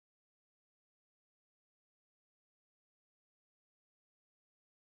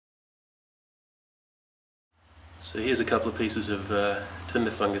So here's a couple of pieces of tinder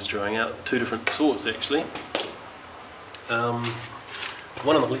fungus drying out, two different sorts actually.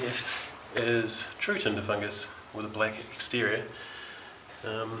 One on the left is true tinder fungus with a black exterior.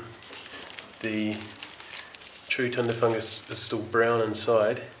 The true tinder fungus is still brown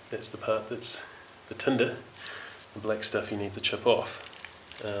inside. That's the part that's the tinder. The black stuff you need to chip off.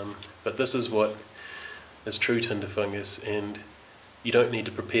 But this is what is true tinder fungus, and you don't need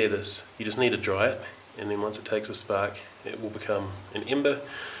to prepare this. You just need to dry it, and then once it takes a spark it will become an ember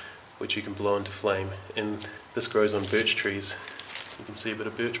which you can blow into flame. And this grows on birch trees. You can see a bit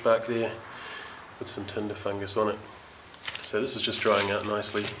of birch bark there with some tinder fungus on it. So this is just drying out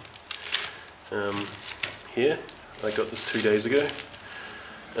nicely. Here, I got this 2 days ago.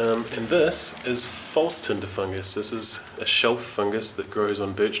 And this is false tinder fungus. This is a shelf fungus that grows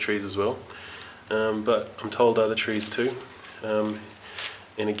on birch trees as well. But I'm told other trees too. And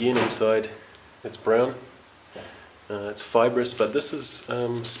again inside it's brown. It's fibrous, but this is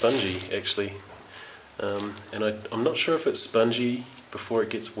spongy actually. And I'm not sure if it's spongy before it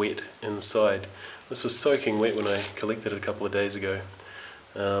gets wet inside. This was soaking wet when I collected it a couple of days ago.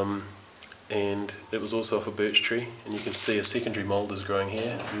 And it was also off a birch tree, and you can see a secondary mould is growing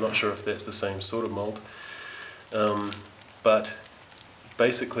here. I'm not sure if that's the same sort of mould. But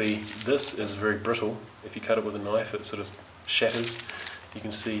basically this is very brittle. If you cut it with a knife it sort of shatters. You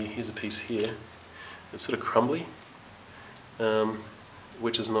can see, here's a piece here. It's sort of crumbly,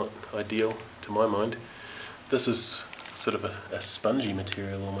 which is not ideal to my mind. This is sort of a spongy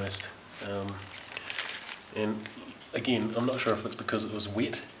material almost. And again, I'm not sure if it's because it was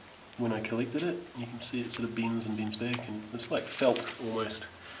wet when I collected it. You can see it sort of bends and bends back, and it's like felt almost.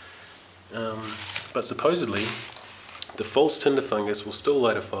 But supposedly the false tinder fungus will still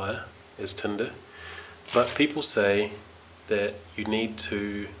light a fire as tinder, but people say that you need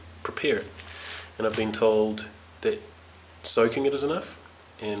to prepare it, and I've been told that soaking it is enough,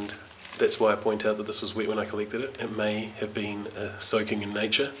 and that's why I point out that this was wet when I collected it. It may have been soaking in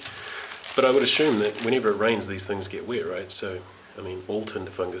nature, but I would assume that whenever it rains these things get wet, right? So I mean, all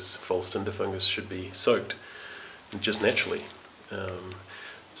tinder fungus, false tinder fungus, should be soaked just naturally.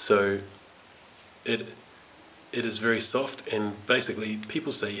 So it is very soft, and basically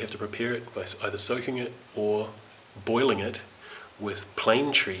people say you have to prepare it by either soaking it or boiling it with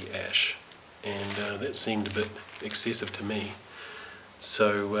plane tree ash, and that seemed a bit excessive to me.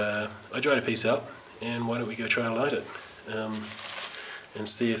 So I dried a piece out, and why don't we go try and light it and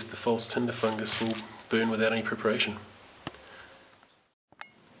see if the false tinder fungus will burn without any preparation.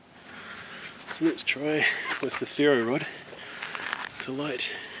 So let's try with the ferro rod to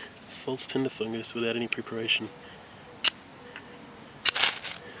light false tinder fungus without any preparation.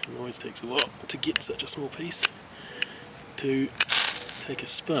 It always takes a while to get such a small piece to take a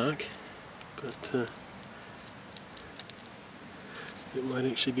spark, but it might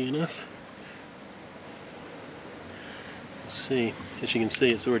actually be enough. Let's see. As you can see,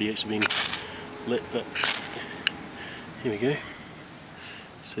 it's already actually been lit, but here we go.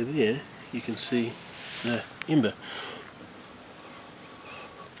 So there you can see the ember.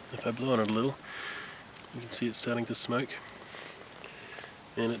 If I blow on it a little, you can see it's starting to smoke,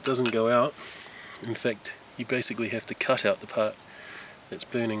 and it doesn't go out. In fact, you basically have to cut out the part that's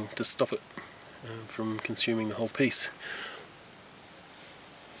burning to stop it from consuming the whole piece.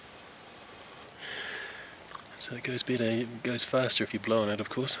 So it goes better, it goes faster if you blow on it, of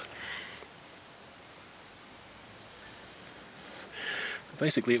course.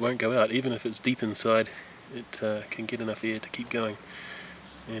 Basically it won't go out, even if it's deep inside. It can get enough air to keep going,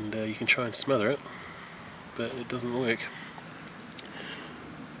 and you can try and smother it, but it doesn't work.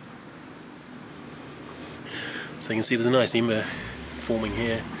 So you can see there's a nice ember forming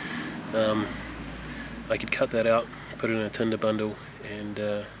here. I could cut that out, put it in a tinder bundle, and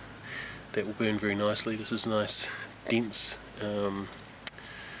that will burn very nicely. This is a nice dense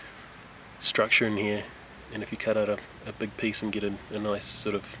structure in here, and if you cut out a big piece and get a nice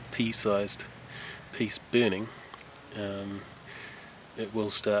sort of pea-sized piece burning, it will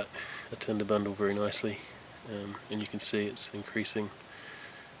start a tinder bundle very nicely, and you can see it's increasing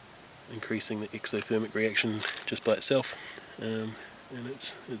the exothermic reaction just by itself, and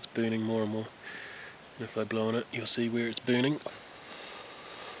it's burning more and more. And if I blow on it, you'll see where it's burning.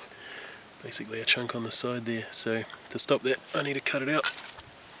 Basically a chunk on the side there. So to stop that, I need to cut it out.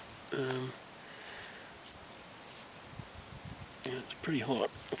 And it's pretty hot,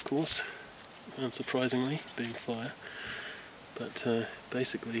 of course, unsurprisingly, being fire. But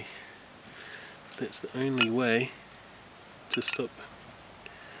basically, that's the only way to stop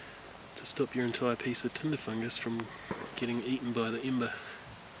your entire piece of tinder fungus from getting eaten by the ember.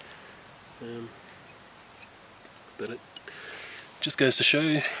 but it just goes to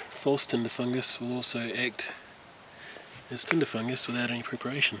show false tinder fungus will also act as tinder fungus without any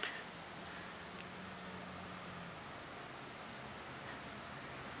preparation.